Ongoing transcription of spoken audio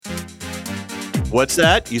What's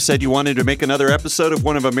that? You said you wanted to make another episode of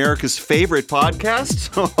one of America's favorite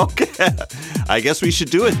podcasts? Okay. I guess we should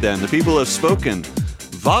do it then. The people have spoken.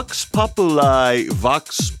 Vox Populi,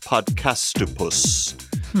 Vox Podcastopus.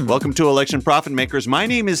 Welcome to Election Profit Makers. My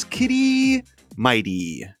name is Kitty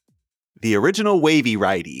Mighty, the original wavy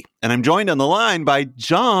righty. And I'm joined on the line by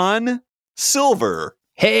John Silver.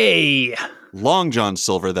 Hey! Long John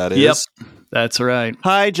Silver, that is. Yep, that's right.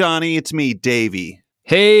 Hi, Johnny. It's me, Davey.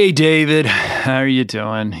 Hey, David. How are you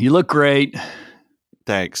doing? You look great.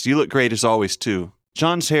 Thanks. You look great as always, too.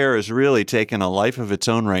 John's hair is really taking a life of its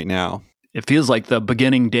own right now. It feels like the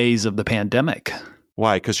beginning days of the pandemic.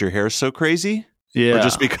 Why? Because your hair is so crazy? Yeah. Or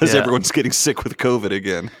just because everyone's getting sick with COVID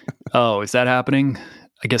again? Oh, is that happening?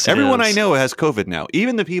 I guess everyone I know has COVID now.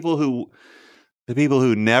 Even the people who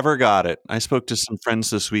never got it. I spoke to some friends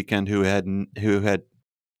this weekend who had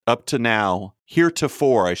up to now,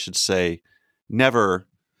 heretofore, I should say, never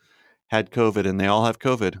had COVID, and they all have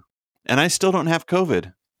COVID. And I still don't have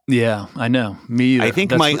COVID. Yeah, I know. Me either. I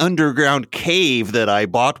think my underground cave that I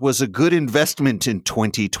bought was a good investment in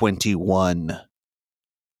 2021.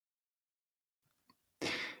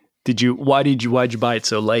 Why'd you buy it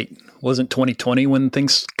so late? Wasn't 2020 when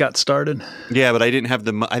things got started? Yeah, but I didn't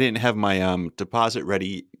have my deposit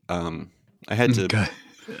ready. I had to. Okay.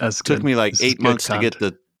 That's took good. me like 8 months to get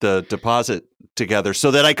the deposit together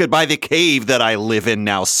so that I could buy the cave that I live in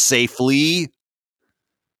now safely.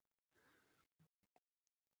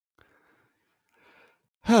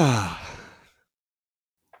 What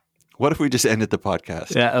if we just ended the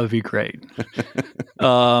podcast? Yeah, that would be great.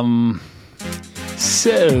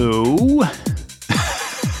 So,